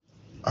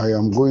I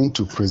am going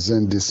to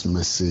present this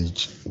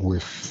message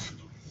with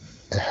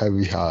a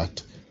heavy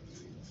heart.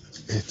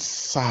 It's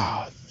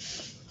sad.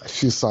 I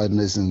feel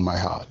sadness in my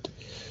heart.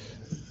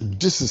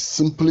 This is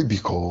simply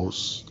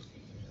because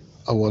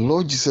our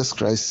Lord Jesus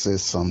Christ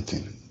says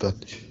something, that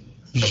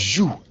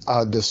you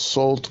are the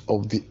salt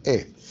of the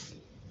earth.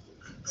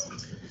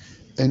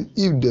 And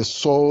if the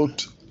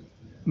salt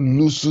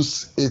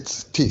loses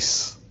its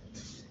taste,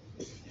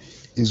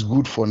 it's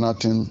good for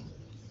nothing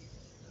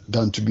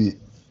than to be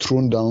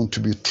thrown down,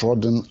 to be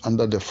trodden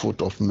under the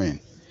foot of men.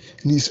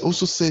 And he's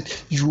also said,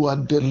 you are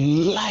the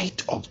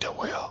light of the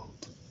world.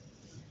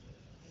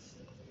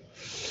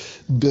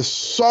 The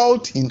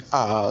salt in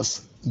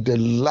us, the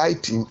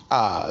light in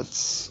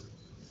us,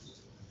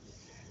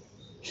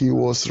 he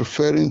was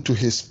referring to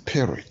his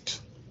spirit.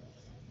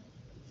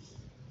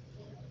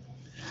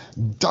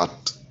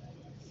 That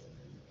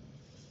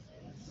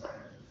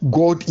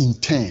God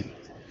intends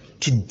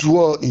to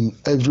dwell in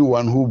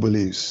everyone who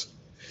believes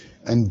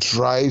and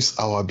drives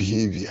our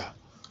behavior,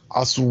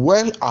 as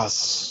well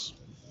as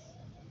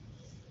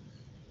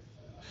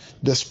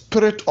the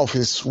spirit of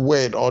his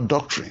word or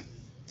doctrine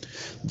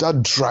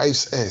that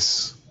drives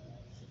us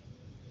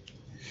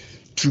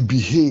to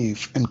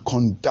behave and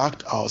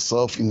conduct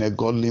ourselves in a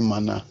godly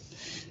manner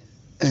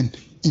and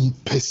in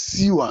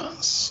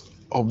pursuance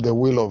of the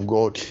will of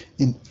God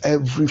in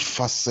every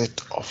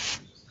facet of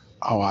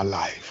our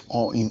life,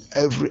 or in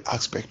every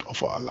aspect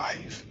of our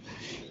life,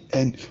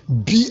 and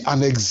be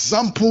an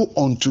example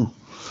unto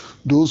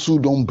those who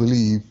don't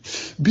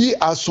believe, be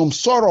as some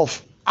sort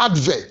of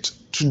advert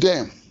to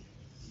them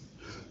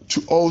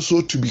to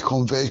also to be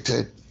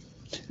converted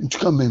and to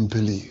come and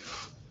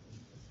believe.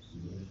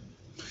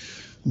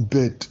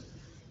 But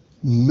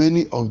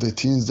many of the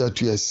things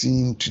that we are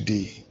seeing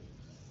today,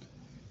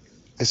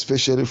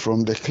 especially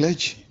from the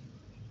clergy,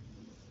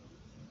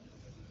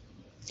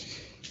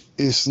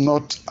 is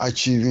not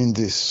achieving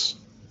this,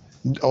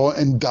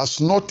 and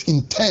does not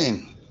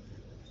intend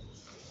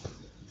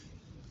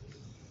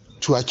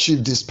to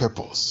achieve this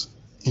purpose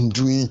in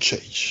doing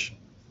church.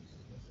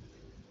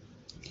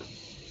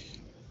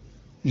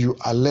 You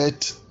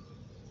alert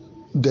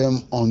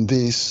them on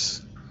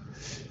this,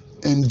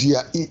 and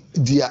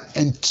they are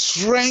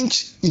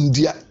entrenched in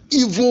their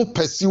evil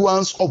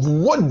pursuance of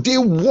what they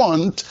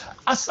want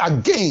as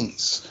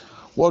against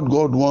what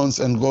God wants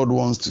and God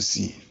wants to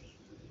see.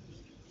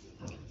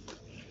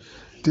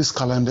 This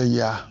calendar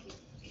year,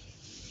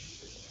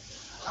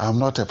 I am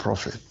not a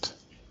prophet,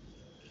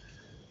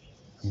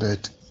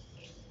 but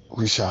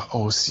we shall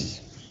all see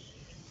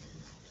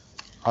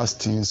as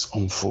things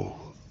unfold,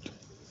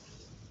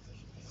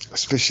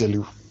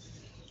 especially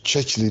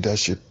church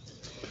leadership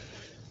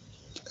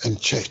and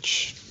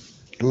church,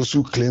 those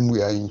who claim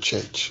we are in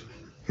church.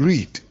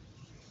 Read.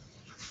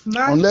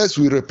 Unless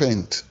we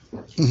repent.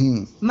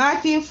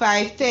 Matthew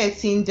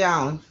 5:13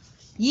 down.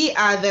 Ye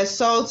are the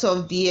salt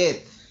of the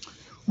earth.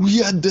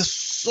 We are the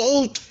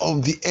salt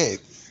of the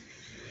earth.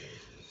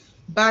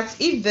 But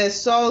if the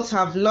salt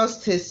have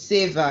lost his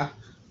savour,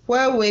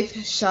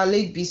 wherewith shall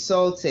it be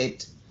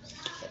salted?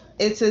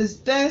 It is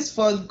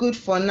thenceforth good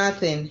for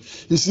nothing.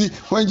 You see,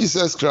 when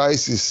Jesus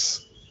Christ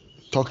is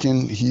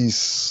talking,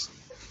 he's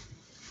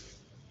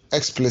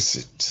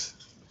explicit,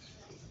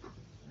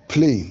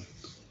 plain,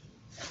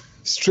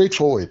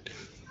 straightforward.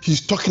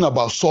 He's talking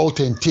about salt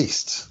and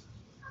taste.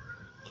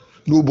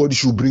 Nobody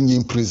should bring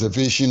in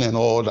preservation and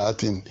all that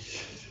thing.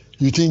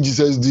 You think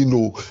Jesus didn't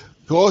know?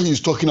 All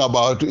he's talking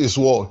about is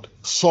what?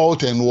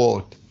 Salt and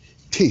what?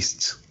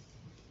 Taste.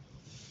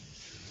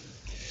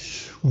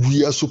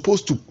 We are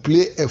supposed to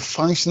play a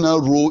functional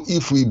role,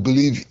 if we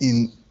believe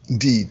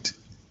indeed,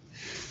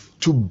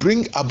 to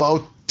bring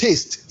about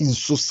taste in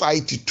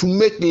society, to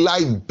make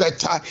life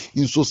better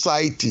in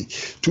society,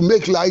 to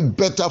make life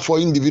better for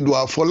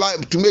individuals,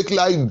 to make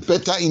life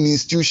better in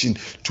institutions,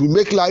 to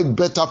make life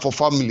better for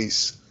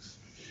families,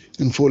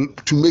 and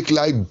to make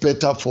life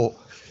better for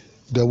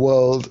the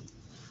world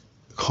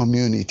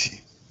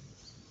community.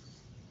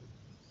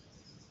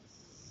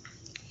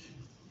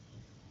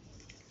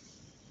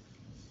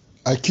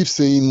 I keep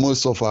saying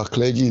most of our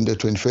clergy in the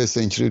 21st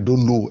century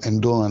don't know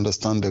and don't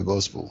understand the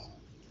gospel.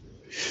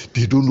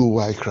 They don't know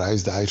why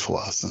Christ died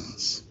for our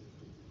sins.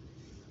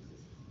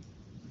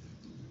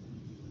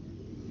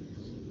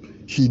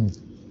 He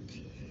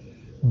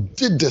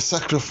did the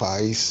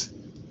sacrifice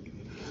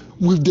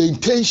with the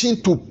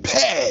intention to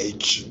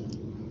purge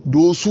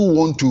those who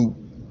want to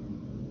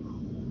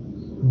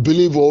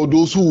believe, or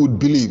those who would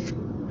believe.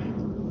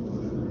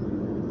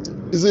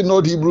 Is it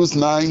not Hebrews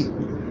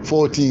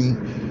 9:14?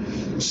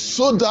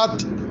 So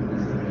that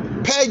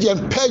purge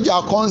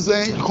our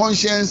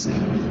conscience,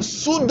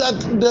 so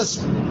that the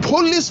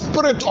Holy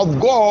Spirit of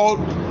God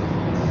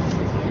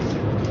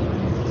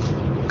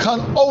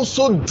can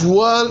also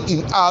dwell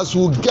in us,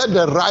 who get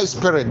the right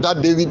spirit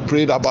that David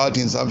prayed about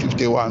in Psalm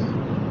 51.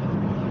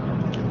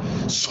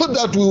 So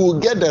that we will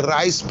get the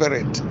right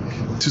spirit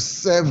to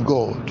serve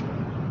God.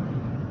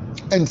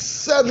 And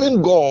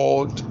serving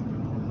God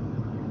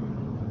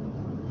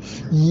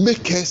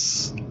make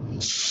us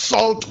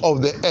salt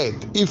of the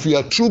earth. If we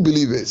are true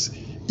believers,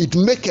 it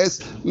makes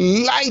us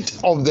light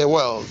of the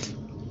world.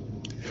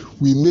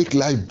 We make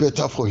life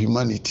better for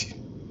humanity.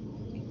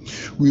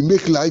 We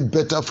make life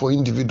better for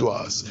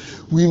individuals.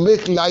 We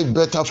make life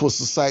better for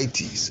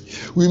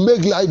societies. We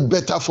make life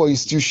better for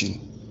institutions.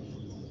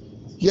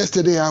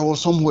 Yesterday I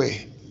was somewhere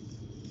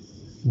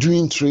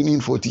doing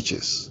training for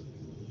teachers,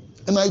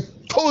 and I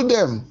told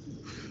them,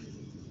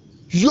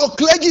 your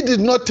clergy did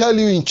not tell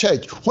you in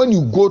church when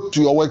you go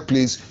to your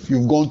workplace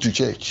you've gone to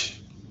church.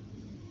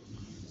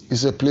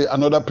 It's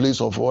another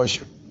place of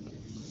worship.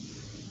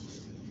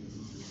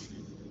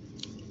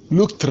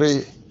 Luke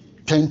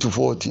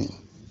 3:10-14.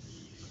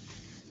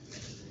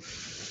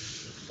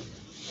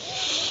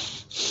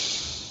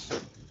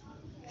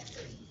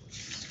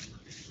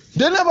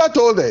 They never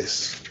told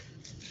us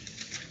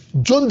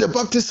John the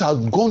Baptist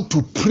had gone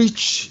to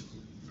preach.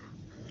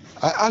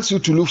 I asked you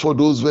to look for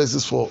those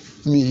verses for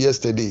me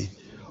yesterday.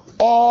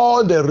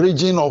 All the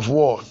region of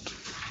what?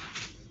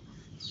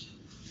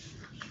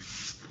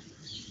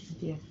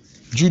 Yeah.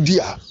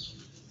 Judea.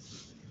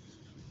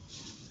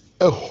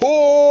 A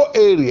whole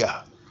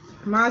area.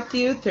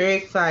 Matthew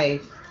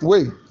 3:5.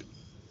 Wait.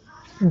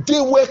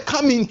 They were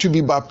coming to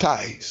be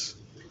baptized.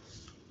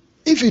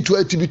 If it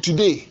were to be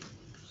today,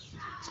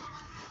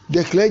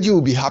 the clergy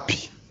will be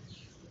happy.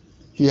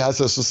 He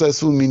has a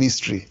successful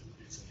ministry,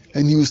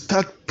 and he will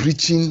start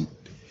preaching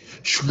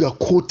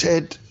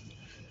sugar-coated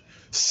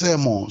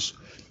sermons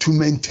to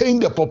maintain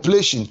the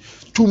population,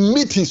 to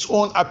meet his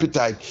own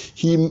appetite.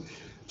 He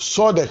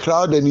saw the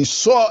crowd and he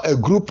saw a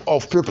group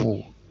of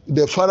people,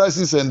 the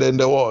Pharisees and then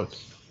the world.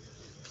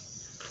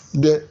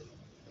 Yes,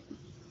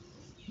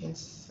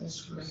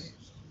 that's right.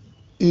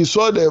 He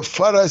saw the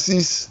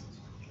Pharisees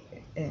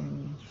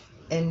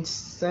And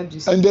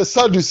Sadducees. And the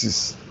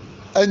Sadducees,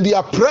 and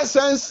their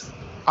presence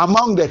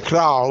among the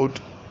crowd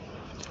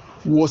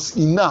was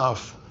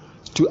enough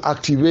to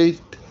activate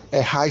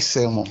a high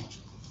sermon,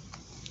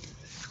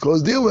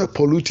 because they were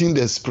polluting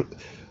the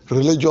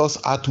religious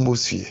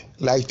atmosphere.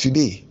 Like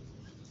today,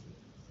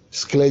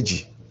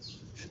 clergy,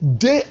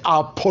 they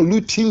are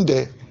polluting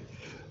the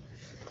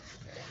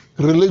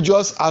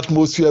religious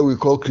atmosphere we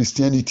call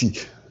Christianity,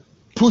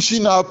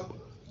 pushing up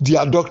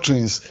their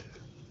doctrines,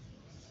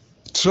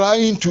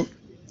 trying to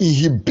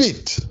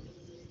inhibit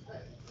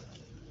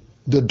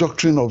the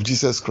doctrine of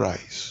Jesus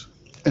Christ.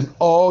 And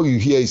all you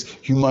hear is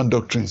human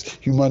doctrines,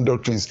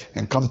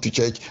 and come to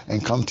church,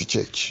 and come to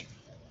church.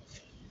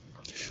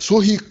 So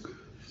he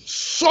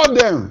saw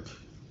them.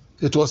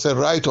 It was a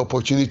right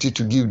opportunity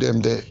to give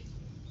them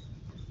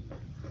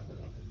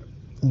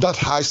that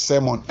high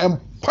sermon and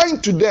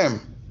point to them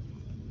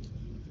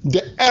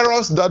the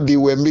errors that they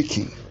were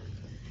making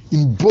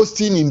in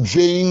boasting in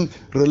vain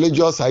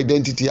religious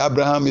identity.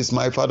 Abraham is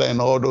my father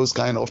and all those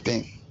kind of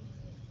things.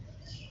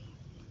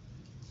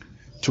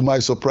 To my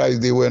surprise,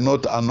 they were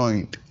not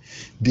annoyed.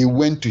 They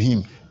went to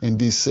him and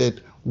they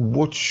said,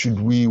 what should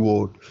we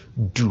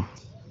do?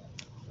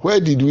 Where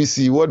did we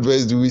see, what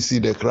verse do we see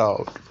the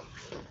crowd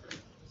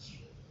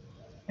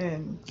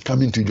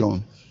coming to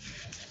John?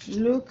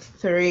 Luke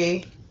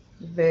 3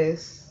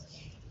 verse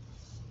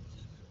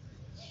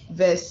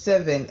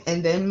 7,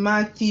 and then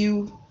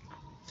Matthew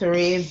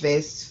 3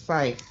 verse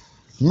 5.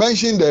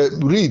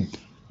 Read.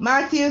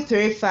 Matthew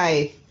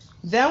 3:5.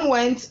 Then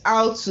went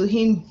out to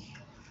him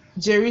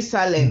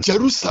Jerusalem,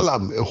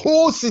 a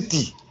whole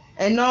city,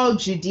 and all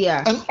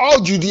Judea, and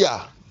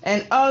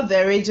all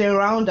the region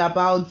round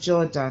about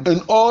Jordan.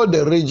 And all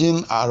the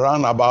region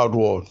around about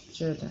what?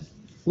 Jordan.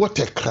 What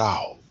a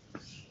crowd.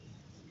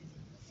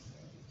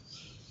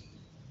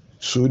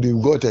 So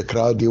they've got a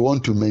crowd, they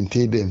want to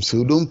maintain them.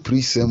 So don't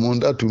preach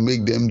sermon that will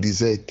make them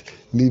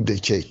leave the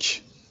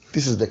church.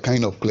 This is the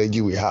kind of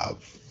clergy we have.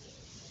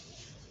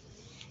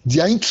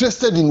 They are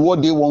interested in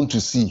what they want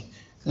to see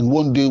and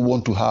what they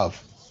want to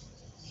have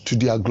to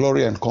their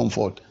glory and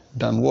comfort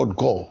than what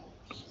God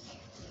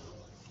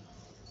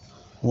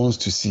wants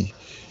to see.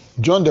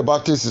 John the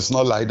Baptist is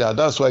not like that.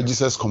 That's why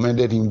Jesus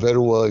commended him very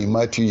well in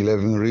Matthew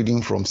 11,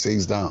 reading from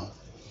 6 down.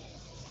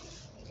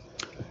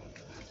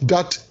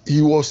 That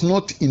he was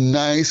not in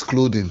nice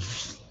clothing,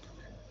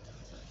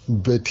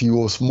 but he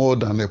was more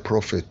than a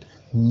prophet.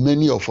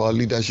 Many of our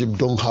leadership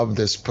don't have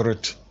the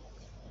spirit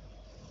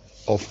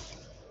of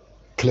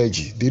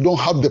clergy. They don't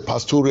have the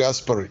pastoral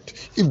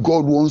spirit. If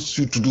God wants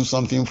you to do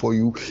something for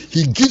you,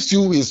 he gives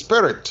you his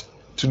spirit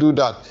to do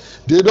that.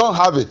 They don't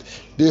have it.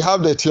 They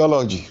have the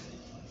theology.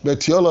 The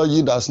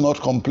theology does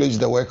not complete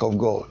the work of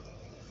God.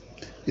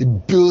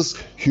 It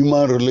builds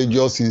human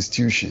religious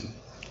institution,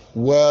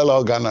 well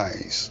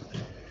organized,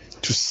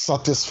 to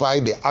satisfy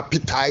the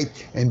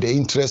appetite and the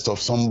interest of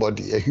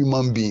somebody, a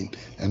human being,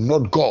 and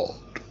not God.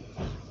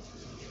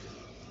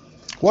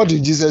 What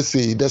did Jesus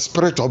say? The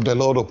Spirit of the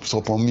Lord is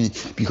upon me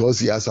because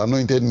he has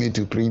anointed me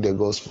to preach the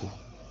gospel.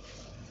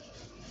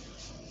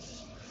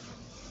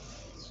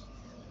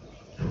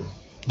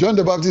 John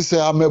the Baptist said,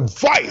 I'm a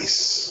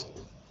voice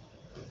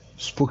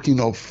spoken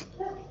of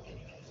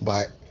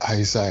by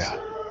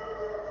Isaiah.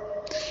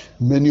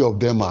 Many of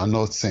them are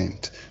not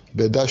sent,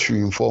 but that should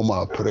inform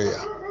our prayer.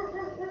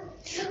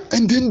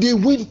 And then they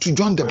went to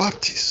John the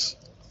Baptist.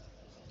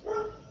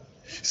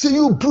 Say,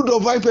 you brood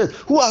of vipers,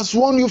 who has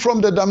warned you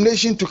from the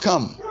damnation to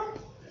come?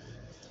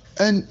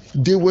 And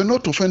they were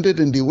not offended,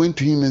 and they went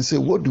to him and said,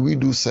 what do we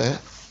do, sir?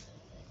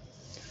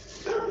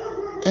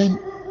 And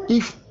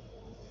if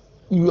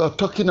you are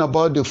talking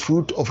about the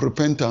fruit of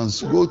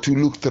repentance, go to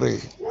Luke 3.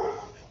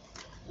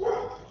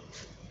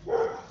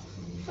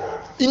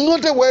 In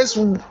other words,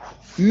 look,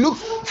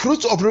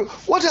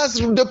 what has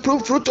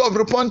the fruit of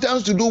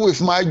repentance to do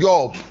with my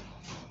job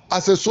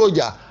as a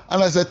soldier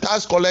and as a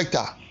tax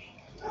collector?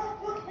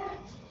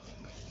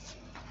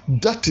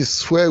 That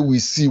is where we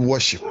see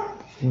worship.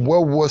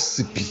 Where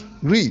worshiping.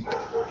 Read.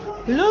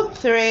 Luke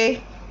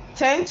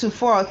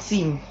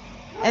 3:10-14.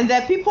 And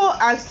the people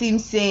asked him,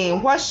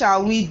 saying, what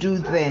shall we do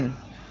then?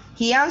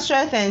 He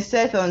answereth and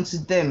saith unto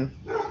them,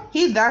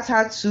 he that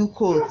had 2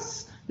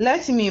 coats,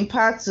 let him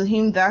impart to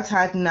him that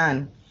had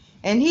none.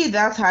 And he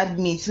that had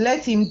meat,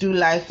 let him do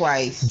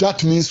likewise.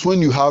 That means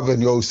when you have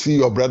and you see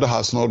your brother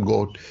has not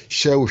got,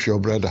 share with your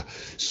brother.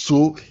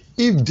 So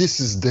if this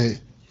is the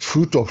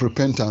fruit of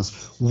repentance,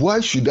 why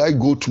should I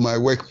go to my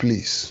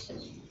workplace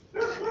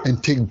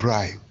and take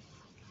bribe?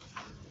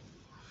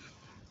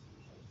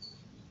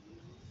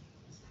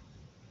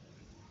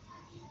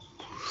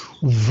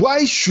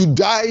 Why should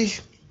I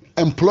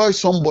employ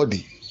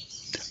somebody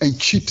and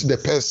cheat the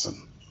person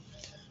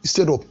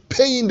instead of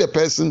paying the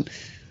person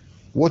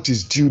what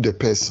is due the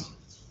person?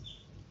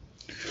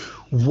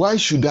 Why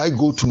should I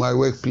go to my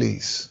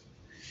workplace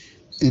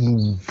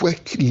and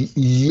work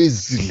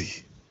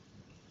lazily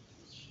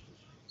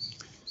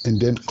and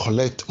then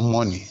collect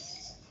money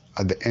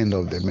at the end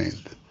of the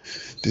month?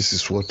 This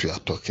is what we are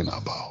talking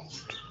about.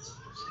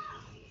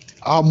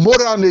 Our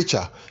moral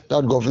nature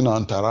that governs our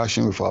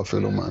interaction with our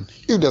fellow man.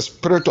 If the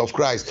Spirit of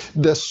Christ,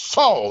 the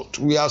salt,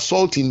 we are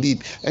salt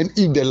indeed, and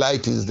if the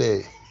light is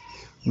there,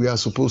 we are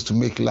supposed to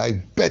make life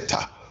better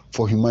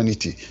for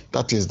humanity.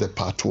 That is the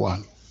part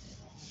 1.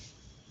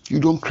 You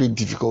don't create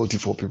difficulty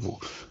for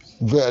people.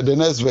 The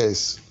next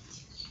verse.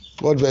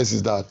 What verse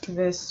is that?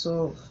 Verse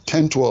 12.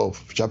 10:12.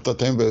 Chapter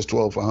 10, verse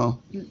 12.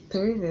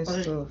 3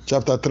 verse 12.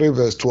 Chapter 3,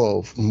 verse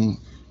 12.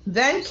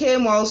 Then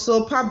came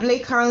also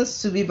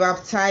publicans to be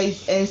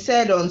baptized, and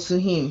said unto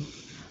him,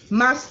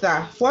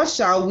 Master, what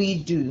shall we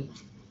do?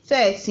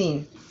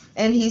 13.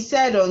 And he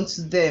said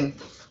unto them,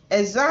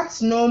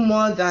 exact no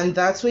more than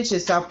that which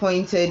is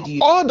appointed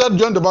you. All that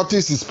John the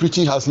Baptist is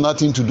preaching has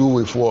nothing to do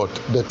with what?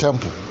 The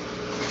temple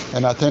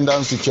and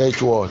attendance to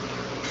church what?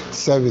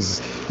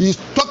 Services. He's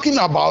talking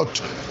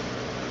about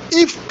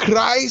if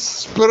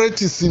Christ's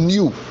Spirit is in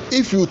you,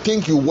 if you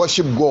think you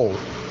worship God,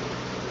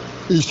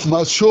 it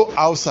must show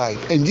outside.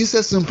 And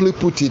Jesus simply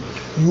put it,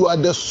 you are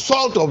the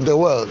salt of the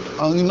world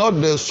and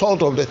not the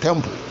salt of the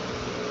temple.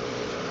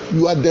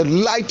 You are the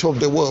light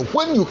of the world.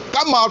 When you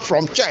come out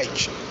from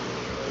church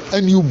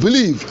and you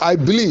believe, I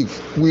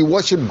believe, we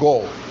worship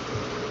God,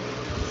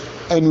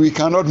 and we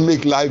cannot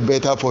make life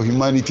better for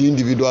humanity,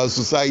 individuals,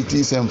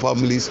 societies, and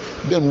families,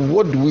 then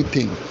what do we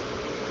think?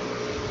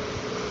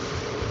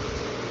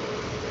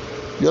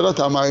 The other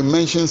time I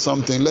mentioned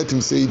something, let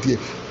him say it here.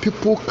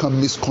 People can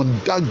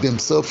misconduct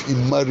themselves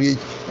in marriage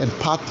and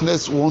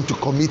partners want to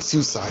commit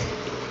suicide.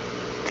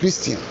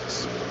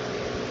 Christians.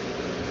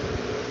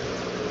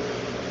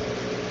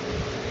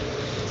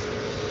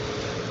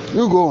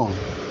 You go on.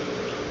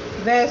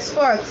 Verse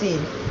 14.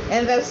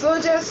 And the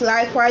soldiers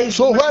likewise.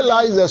 So where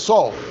lies the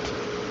salt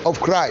of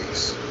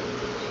Christ?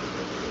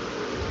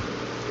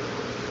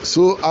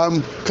 So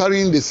I'm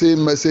carrying the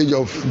same message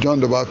of John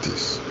the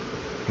Baptist.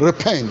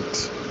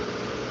 Repent.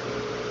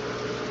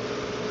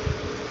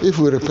 If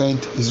we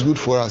repent, it's good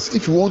for us.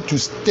 If you want to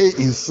stay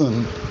in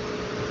sin,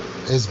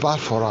 it's bad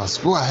for us.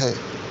 Go ahead.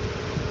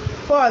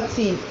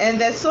 14. And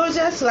the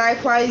soldiers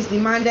likewise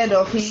demanded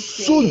of him,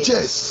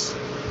 soldiers.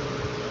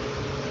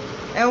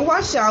 And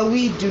what shall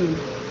we do?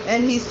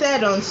 And he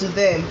said unto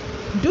them,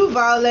 do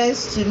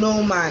violence to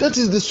no man. That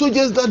is the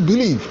soldiers that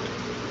believe.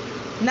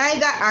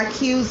 Neither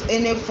accuse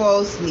any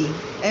falsely,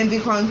 and be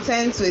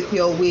content with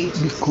your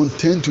wages. Be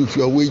content with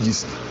your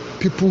wages.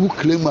 People who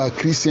claim are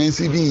Christians,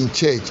 even in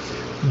church,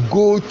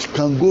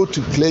 can go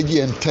to clergy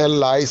and tell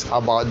lies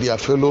about their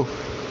fellow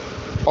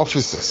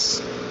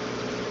officers.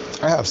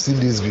 I have seen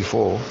this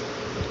before.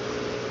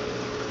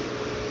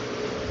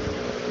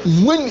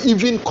 When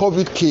even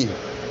COVID came,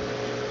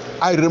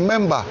 I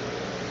remember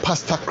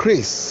Pastor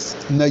Chris,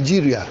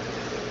 Nigeria,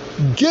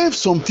 gave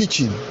some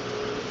teaching.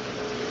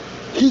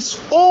 His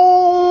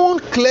own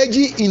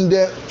clergy in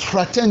the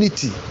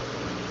fraternity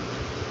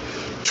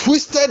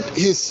twisted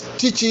his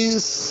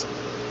teachings.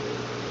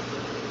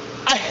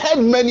 I heard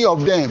many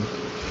of them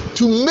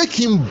to make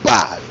him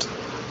bad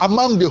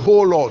among the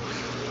whole lot,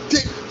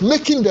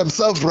 making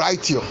themselves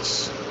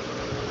righteous.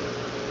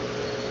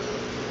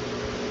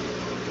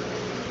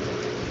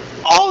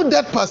 All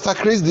that Pastor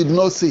Chris did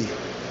not say.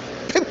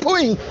 People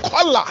in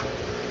color,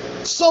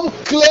 some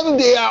claim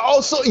they are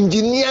also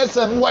engineers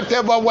and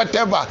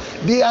whatever.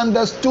 They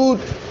understood.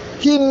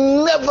 He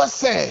never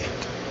said.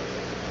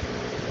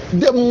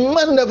 The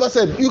man never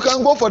said. You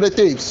can go for the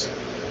tapes.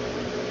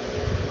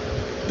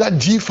 that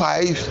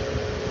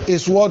G5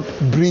 is what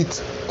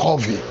breeds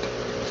COVID.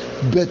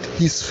 But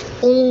his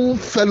own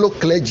fellow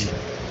clergy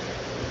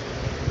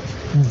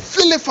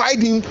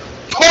vilified him,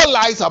 told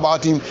lies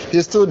about him.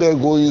 He's still there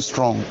going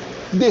strong.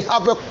 They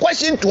have a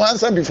question to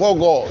answer before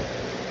God.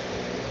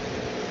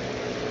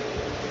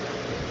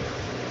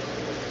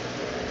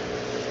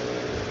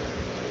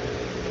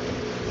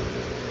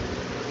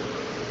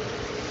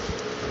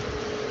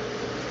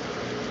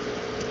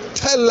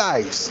 Tell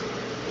lies.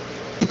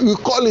 We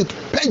call it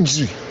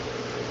perjury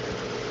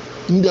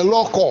in the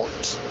law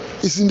court.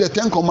 It's in the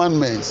 10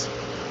 Commandments.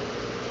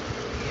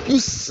 You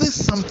say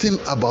something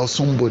about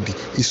somebody,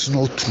 it's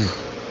not true,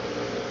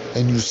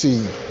 and you say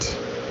it.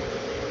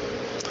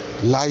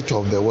 Light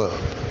of the world.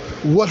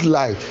 What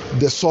light?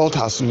 The salt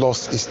has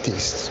lost its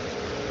taste.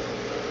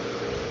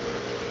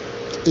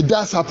 It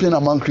does happen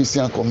among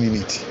Christian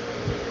community.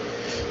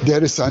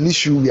 There is an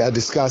issue we are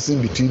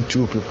discussing between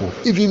two people.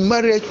 Even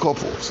married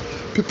couples,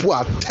 people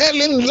are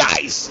telling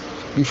lies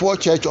before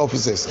church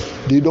officers.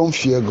 They don't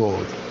fear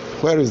God.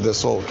 Where is the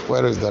salt?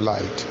 Where is the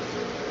light?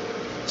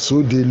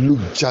 So they look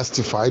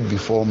justified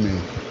before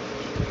men,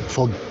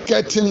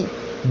 forgetting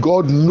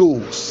God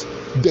knows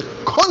the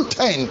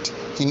content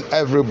in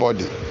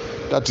everybody.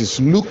 That is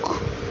Luke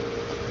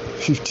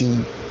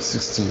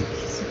 15:16.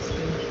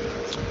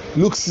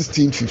 Luke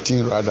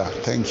 16:15 rather.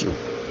 Thank you.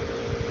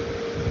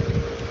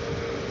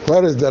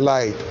 Where is the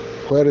light?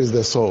 Where is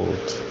the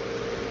salt?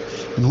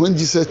 And when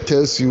Jesus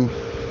tells you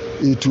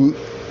it will,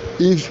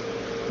 if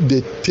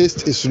the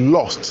taste is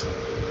lost,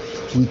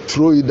 we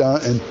throw it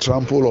down and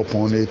trample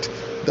upon it.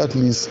 That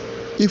means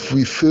if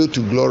we fail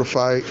to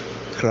glorify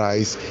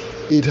Christ,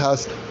 it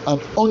has an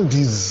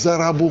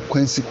undesirable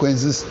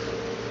consequences.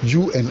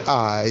 You and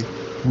I,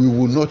 we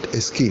will not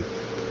escape.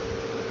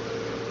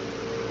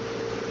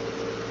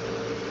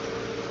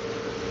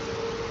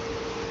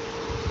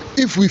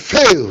 If we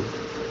fail,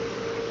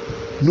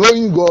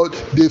 knowing God,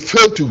 they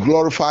fail to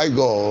glorify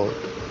God,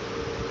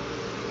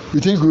 you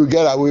think we'll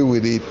get away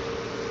with it?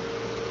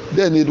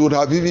 Then it would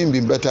have even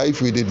been better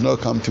if we did not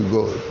come to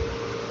God.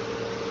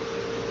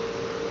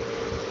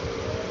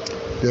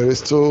 There is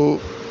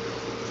still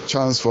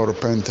chance for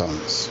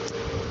repentance.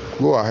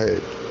 Go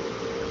ahead.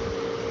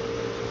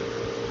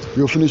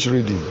 You finish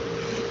reading.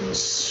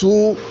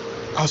 So,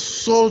 as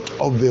salt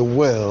of the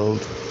world,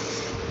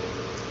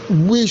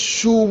 we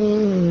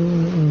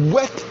should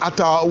work at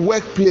our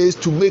workplace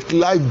to make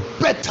life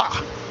better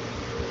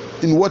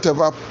in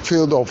whatever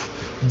field of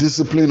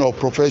discipline or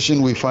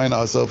profession we find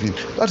ourselves in.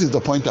 That is the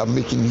point I'm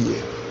making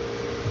here.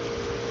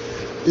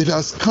 It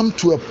has come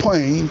to a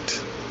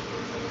point,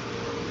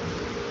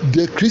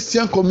 the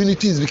Christian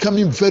community is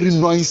becoming very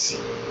noisy,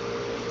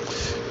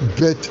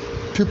 but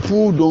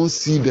people don't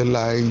see the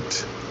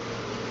light.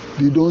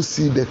 They don't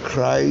see the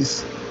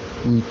Christ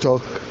we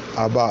talk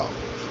about.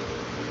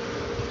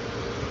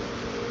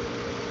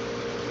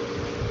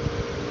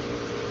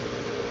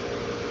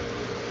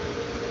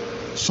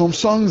 Some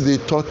songs they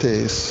taught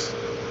us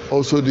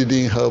also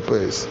didn't help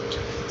us.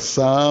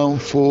 Some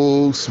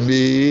folks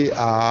may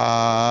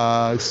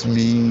ask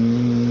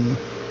me,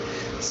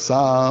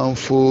 some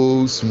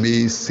folks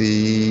may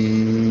say,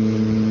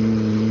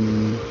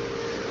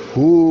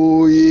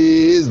 who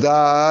is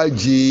that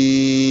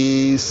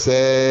Jesus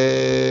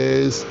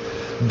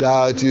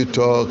that you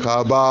talk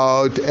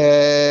about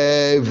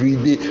every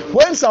day?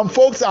 When some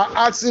folks are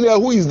asking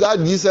who is that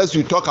Jesus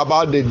you talk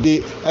about the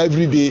day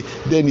every day,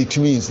 then it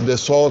means the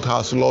salt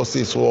has lost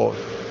its what?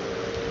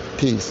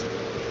 Taste.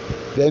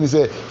 Then he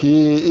said,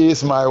 he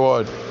is my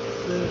word.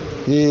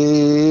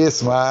 He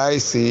is my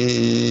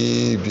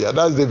Savior.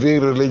 That's the very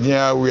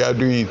religion we are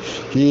doing.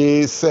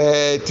 He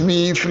set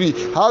me free.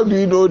 How do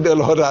you know the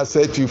Lord has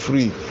set you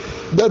free?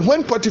 That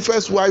when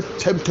Potiphar's wife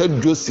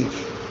tempted Joseph,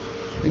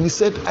 and he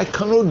said, I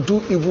cannot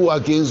do evil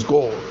against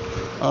God.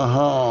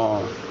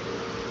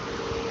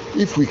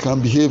 If we can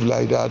behave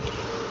like that,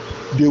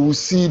 they will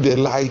see the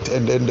light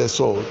and then the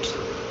salt.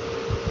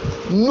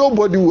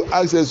 Nobody will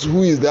ask us,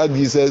 who is that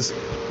Jesus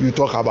you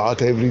talk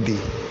about every day?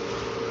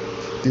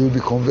 They will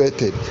be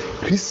converted.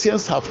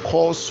 Christians have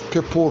caused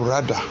people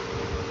rather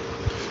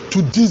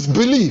to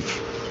disbelieve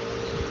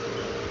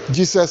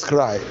Jesus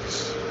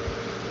Christ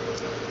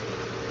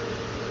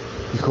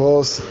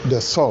because the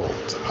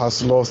salt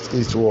has lost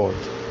its word.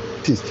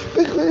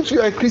 If you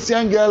are a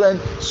Christian girl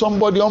and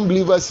somebody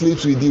unbeliever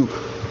sleeps with you,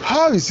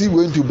 how is he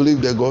going to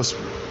believe the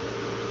gospel?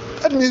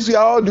 That means we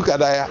are all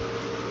Dukadaya.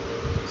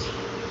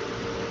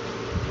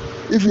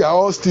 If we are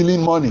all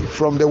stealing money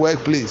from the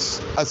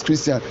workplace as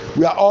Christians,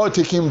 we are all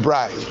taking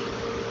bribe.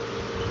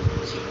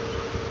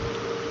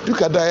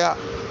 Dukadaya.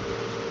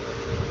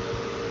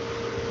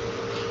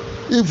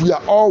 If we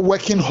are all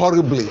working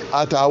horribly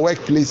at our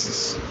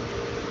workplaces,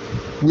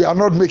 we are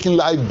not making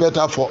life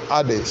better for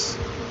others.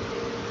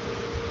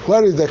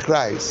 Where is the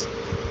Christ?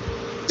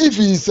 If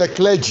he is a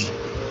clergy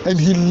and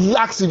he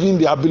lacks even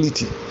the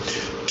ability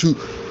to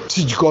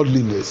teach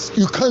godliness,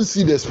 you can't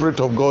see the Spirit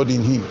of God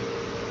in him.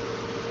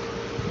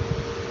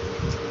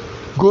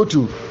 Go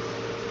to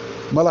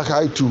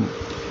Malachi 2.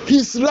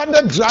 He's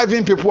rather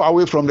driving people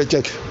away from the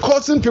church,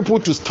 causing people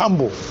to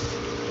stumble,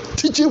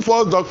 teaching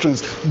false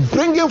doctrines,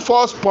 bringing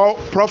false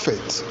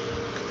prophets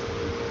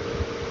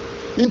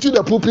into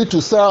the pulpit to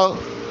sell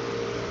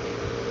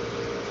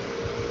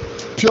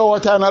pure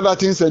water and other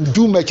things and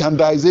do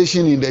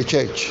merchandising in the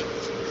church.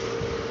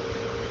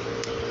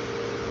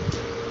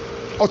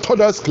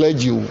 Orthodox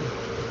clergy.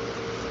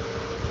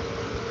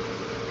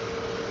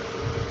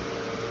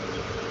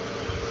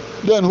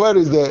 Then where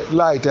is the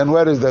light and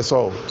where is the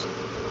salt?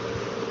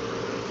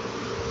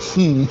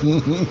 And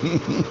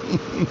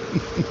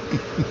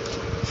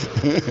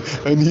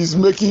he's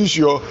making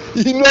sure,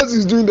 he knows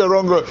he's doing the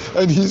wrong way,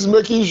 and he's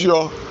making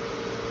sure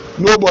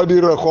nobody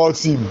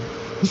records him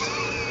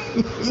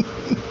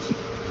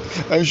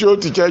and show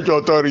to church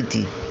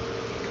authority.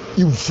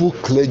 Evil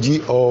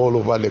clergy all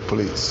over the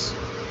place.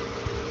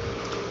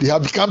 They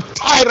have become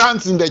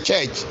tyrants in the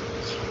church.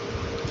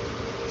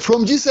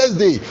 From Jesus'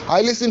 day,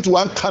 I listened to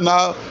one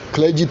carnal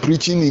clergy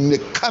preaching in the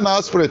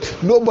carnal spirit.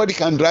 Nobody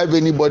can drive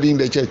anybody in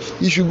the church.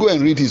 He should go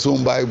and read his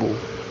own Bible.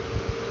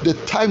 The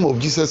time of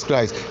Jesus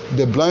Christ,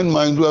 the blind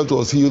man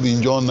was healed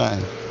in John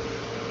 9.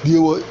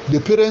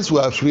 The parents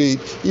were afraid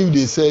if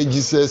they said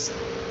Jesus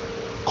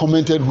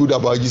commented good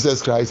about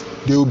Jesus Christ,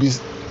 they will be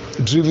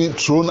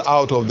thrown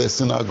out of the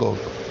synagogue.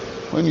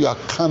 When you are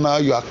carnal,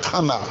 you are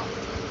carnal.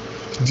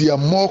 They are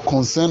more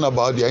concerned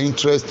about their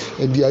interest,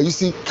 and they are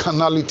using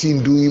carnality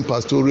in doing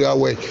pastoral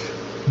work.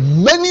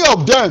 Many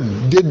of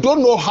them, they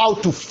don't know how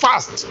to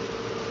fast,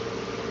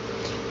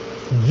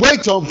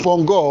 wait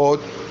upon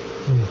God,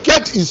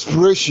 get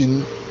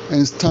inspiration,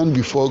 and stand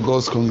before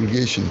God's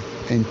congregation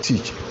and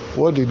teach.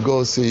 What did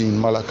God say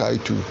in Malachi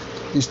 2?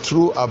 It's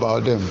true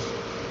about them.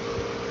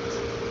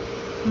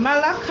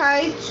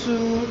 Malachi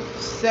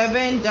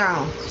 2:7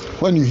 down.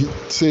 When you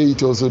say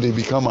it also, they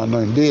become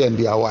annoying, they and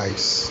their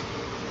wives.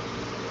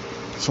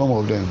 Some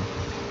of them.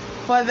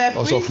 For the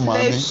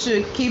priests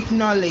should keep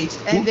knowledge,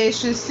 and they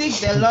should seek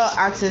the Lord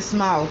at his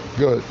mouth.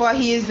 Good. For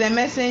he is the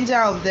messenger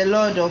of the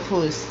Lord of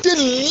hosts.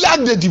 They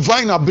lack the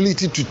divine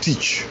ability to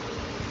teach,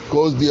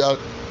 because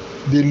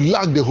they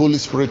lack the Holy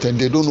Spirit and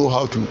they don't know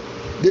how to.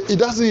 It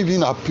doesn't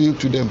even appeal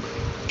to them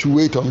to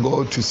wait on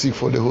God to seek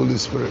for the Holy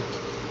Spirit.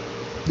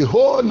 The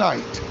whole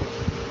night,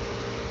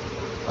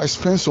 I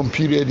spent some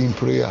period in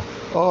prayer.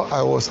 All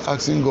I was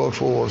asking God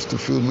for was to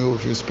fill me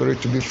with His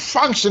Spirit to be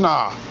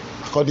functional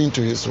according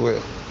to His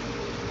will.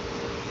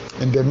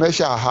 And the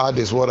measure I had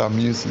is what I'm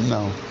using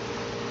now.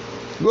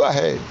 Go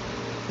ahead.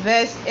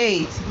 Verse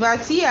 8.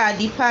 But ye are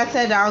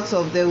departed out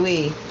of the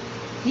way.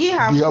 Ye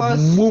have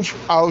moved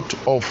out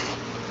of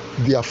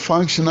their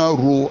functional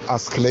role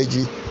as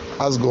clergy,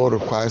 as God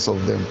requires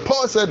of them.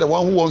 Paul said the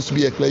one who wants to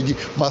be a clergy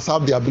must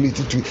have the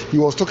ability to. He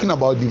was talking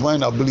about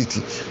divine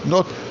ability,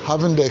 not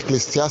having the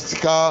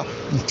ecclesiastical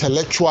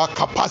intellectual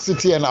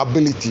capacity and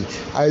ability.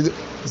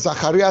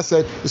 Zachariah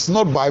said it's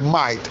not by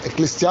might,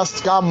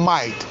 ecclesiastical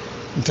might,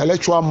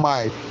 intellectual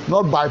might,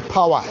 not by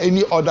power,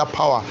 any other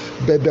power,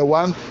 but the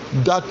one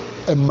that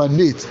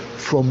emanates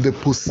from the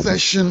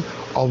possession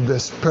of the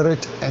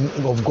Spirit and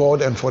of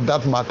God, and for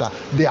that matter,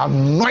 the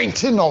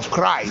anointing of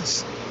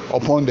Christ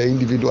upon the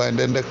individual, and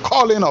then the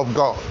calling of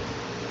God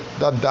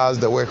that does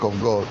the work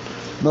of God,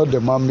 not the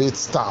man-made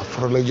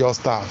staff, religious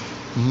staff.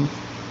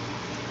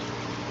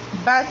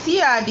 But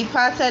ye are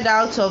departed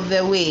out of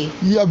the way.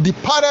 You have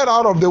departed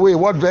out of the way.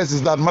 What verse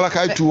is that?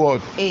 Malachi 2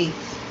 what? 8.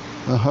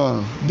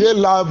 They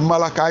love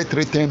Malachi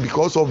 3:10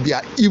 because of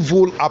their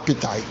evil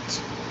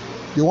appetite.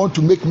 They want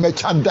to make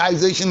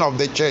merchandisation of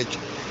the church.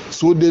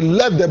 So they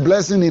left the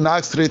blessing in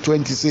Acts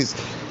 3:26.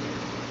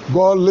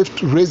 God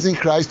raising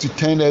Christ to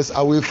turn us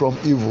away from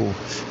evil.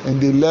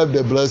 And they left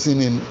the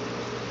blessing in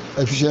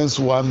Ephesians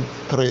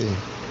 1:3.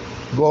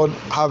 God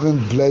having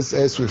blessed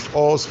us with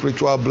all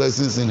spiritual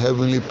blessings in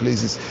heavenly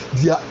places.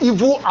 Their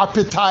evil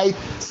appetite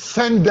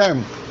sent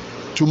them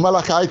to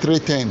Malachi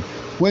 3:10.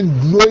 When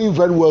knowing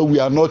very well we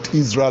are not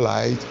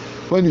Israelites,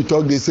 when you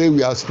talk, they say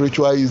we are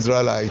spiritual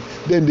Israelites,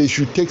 then they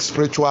should take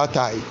spiritual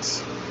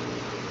tithes.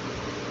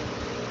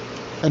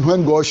 And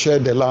when God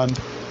shared the land,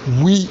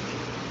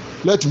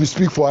 let me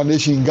speak for our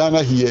nation in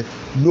Ghana here,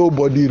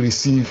 nobody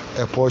received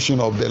a portion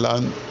of the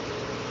land.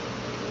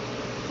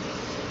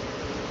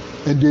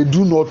 And they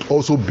do not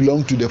also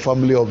belong to the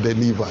family of the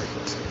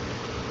Levite.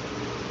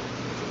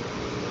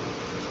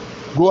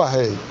 Go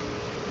ahead.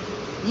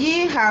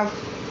 Ye have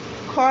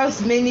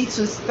caused many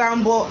to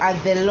stumble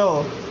at the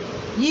law.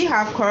 Ye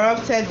have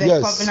corrupted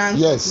the covenant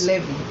of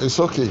Levi. It's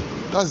okay.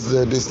 That's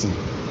this thing.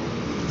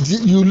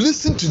 You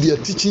listen to their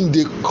teaching,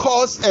 they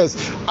cause us.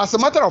 As a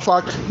matter of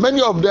fact,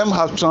 many of them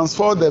have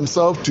transformed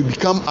themselves to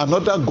become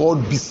another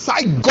god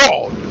beside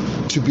God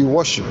to be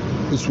worshipped.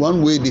 It's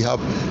one way they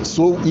have.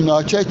 So in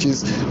our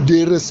churches,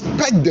 they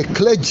respect the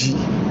clergy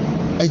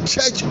and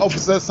church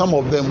officers, some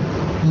of them,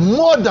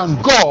 more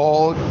than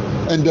God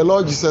and the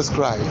Lord Jesus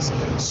Christ.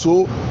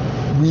 So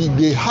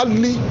they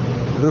hardly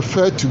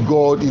refer to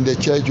God in the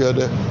church where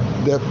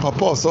the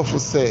Papa Osofo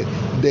said,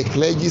 the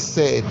clergy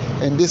said,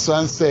 and this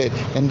one said,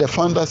 and the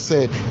founder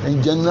said,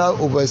 and general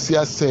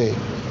overseer said.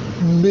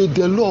 May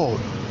the Lord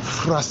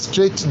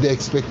frustrate the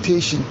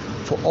expectation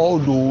for all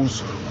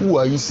those who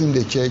are using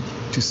the church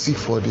to seek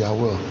for their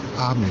will.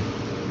 Amen.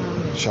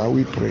 Shall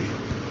we pray?